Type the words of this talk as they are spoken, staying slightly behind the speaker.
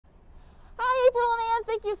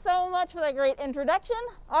thank you so much for that great introduction.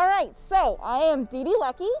 All right, so I am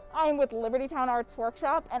Lecky. I am with Libertytown Arts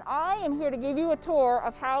Workshop, and I am here to give you a tour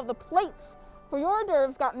of how the plates for your hors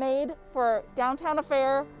d'oeuvres got made for Downtown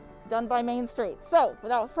Affair, done by Main Street. So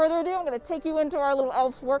without further ado, I'm going to take you into our little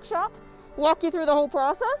elf's workshop, walk you through the whole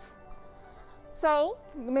process. So,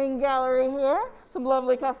 the main gallery here, some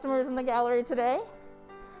lovely customers in the gallery today.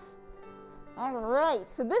 All right,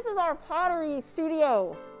 so this is our pottery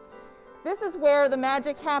studio. This is where the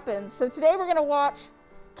magic happens. So today we're going to watch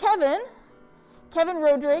Kevin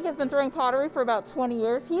Rodrique has been throwing pottery for about 20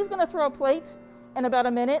 years. He's going to throw a plate in about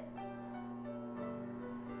a minute.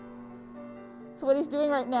 So what he's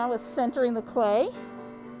doing right now is centering the clay,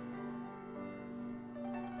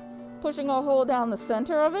 pushing a hole down the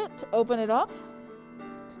center of it to open it up,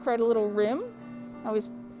 to create a little rim. Now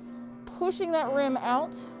he's pushing that rim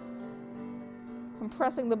out,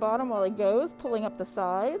 compressing the bottom while he goes, pulling up the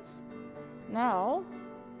sides. Now,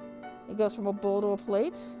 it goes from a bowl to a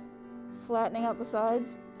plate, flattening out the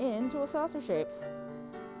sides into a saucer shape.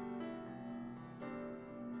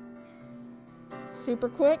 Super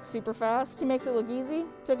quick, super fast. He makes it look easy.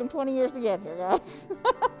 Took him 20 years to get here, guys.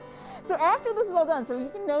 So after this is all done, so you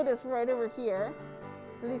can notice right over here,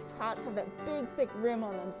 that these pots have that big, thick rim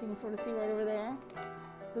on them, so you can sort of see right over there.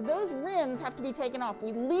 So those rims have to be taken off.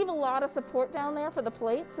 We leave a lot of support down there for the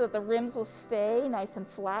plate so that the rims will stay nice and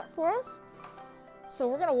flat for us. So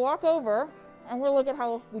we're going to walk over and we'll look at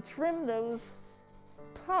how we trim those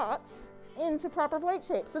pots into proper plate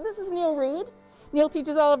shape. So this is Neal Reed. Neal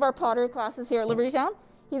teaches all of our pottery classes here at Libertytown.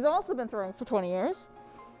 He's also been throwing for 20 years.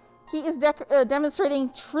 He is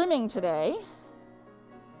demonstrating trimming today.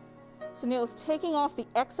 So Neal's taking off the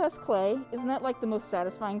excess clay. Isn't that like the most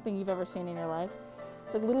satisfying thing you've ever seen in your life?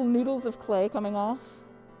 It's like little noodles of clay coming off.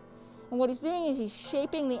 And what he's doing is he's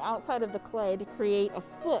shaping the outside of the clay to create a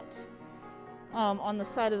foot on the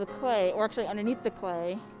side of the clay, or actually underneath the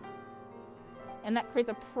clay, and that creates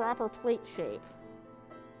a proper plate shape.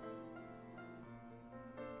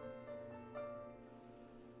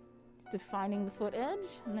 Defining the foot edge,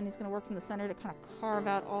 and then he's going to work from the center to kind of carve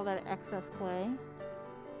out all that excess clay.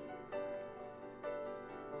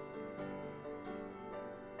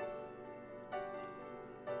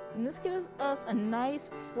 And this gives us a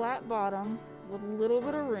nice flat bottom with a little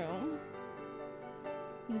bit of room.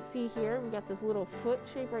 You can see here, we got this little foot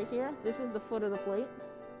shape right here. This is the foot of the plate.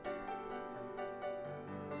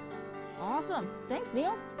 Awesome. Thanks,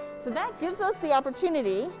 Neal. So that gives us the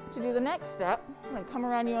opportunity to do the next step. I'm going to come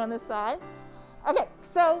around you on this side. Okay,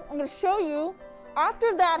 so I'm going to show you,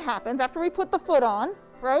 after that happens, after we put the foot on,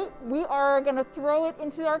 right, we are going to throw it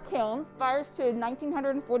into our kiln, fires to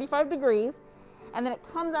 1945 degrees, and then it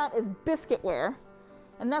comes out as biscuitware.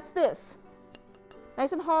 And that's this.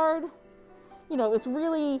 Nice and hard. You know, it's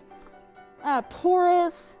really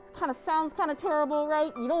porous, kind of sounds kind of terrible,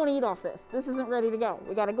 right? You don't want to eat off this. This isn't ready to go.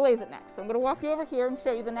 We got to glaze it next. So I'm going to walk you over here and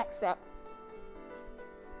show you the next step.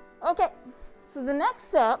 Okay, so the next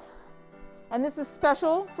step, and this is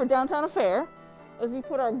special for Downtown Affair, is we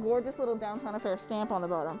put our gorgeous little Downtown Affair stamp on the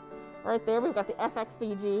bottom. Right there, we've got the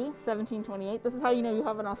FXVG 1728. This is how you know you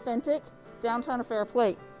have an authentic Downtown Affair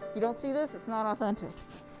plate. If you don't see this, it's not authentic.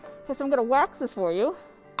 Okay, so I'm going to wax this for you.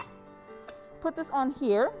 Put this on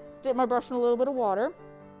here, dip my brush in a little bit of water.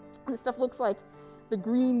 And this stuff looks like the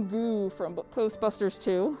green goo from Ghostbusters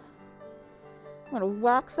 2. I'm going to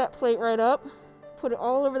wax that plate right up, put it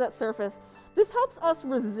all over that surface. This helps us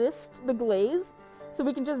resist the glaze, so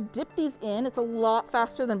we can just dip these in. It's a lot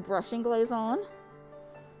faster than brushing glaze on.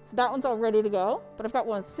 So that one's all ready to go, but I've got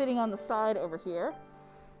one sitting on the side over here,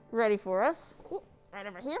 ready for us. Ooh, right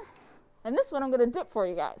over here. And this one I'm going to dip for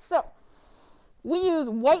you guys. So we use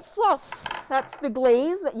white fluff. That's the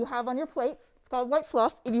glaze that you have on your plates. It's called white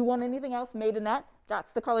fluff. If you want anything else made in that,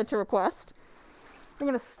 that's the color to request. We're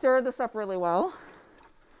going to stir this up really well.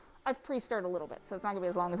 I've pre-stirred a little bit, so it's not going to be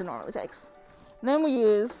as long as it normally takes. And then we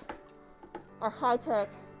use our high-tech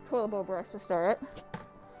toilet bowl brush to stir it.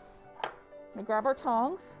 We grab our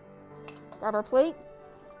tongs, grab our plate,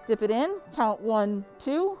 dip it in, count 1,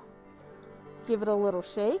 2, give it a little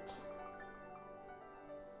shake.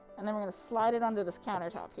 And then we're going to slide it onto this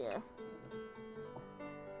countertop here.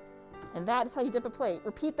 And that is how you dip a plate.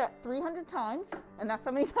 Repeat that 300 times, and that's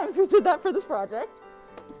how many times we did that for this project.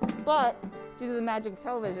 But due to the magic of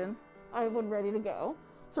television, I have one ready to go.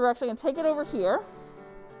 So we're actually going to take it over here,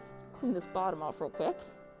 clean this bottom off real quick.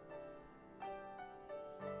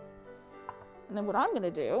 And then what I'm going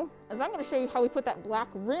to do is I'm going to show you how we put that black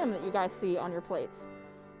rim that you guys see on your plates.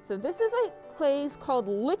 So this is a glaze called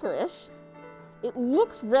licorice. It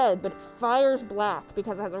looks red, but it fires black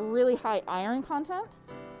because it has a really high iron content.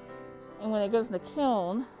 And when it goes in the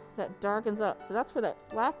kiln, that darkens up. So that's where that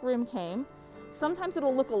black rim came. Sometimes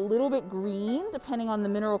it'll look a little bit green depending on the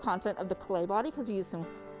mineral content of the clay body, because we use some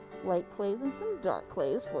light clays and some dark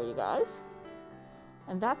clays for you guys.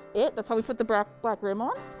 And that's it. That's how we put the black rim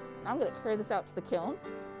on. Now I'm going to carry this out to the kiln.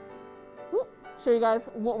 Show you guys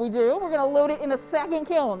what we do. We're going to load it in a second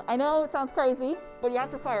kiln. I know it sounds crazy, but you have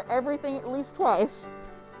to fire everything at least twice.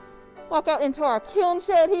 Walk out into our kiln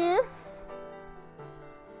shed here.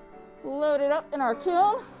 Load it up in our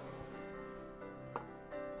kiln.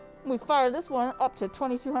 We fire this one up to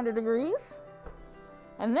 2200 degrees.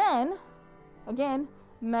 And then, again,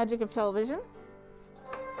 magic of television.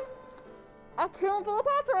 A kiln full of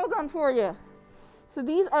pots are all done for you. So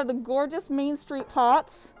these are the gorgeous Main Street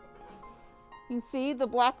pots. You can see the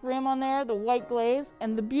black rim on there, the white glaze,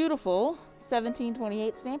 and the beautiful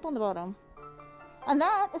 1728 stamp on the bottom. And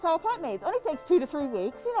that is how a pot made. It only takes 2 to 3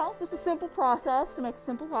 weeks, you know, just a simple process to make a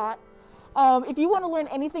simple pot. If you want to learn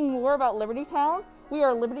anything more about Libertytown, we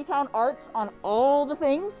are Libertytown Arts on all the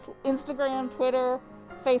things. Instagram, Twitter,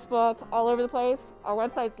 Facebook, all over the place. Our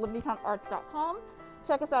website is libertytownarts.com.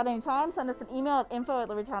 Check us out anytime. Send us an email at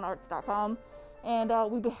info@libertytownarts.com. And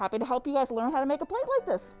we'd be happy to help you guys learn how to make a plate like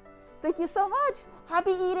this. Thank you so much. Happy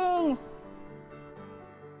eating.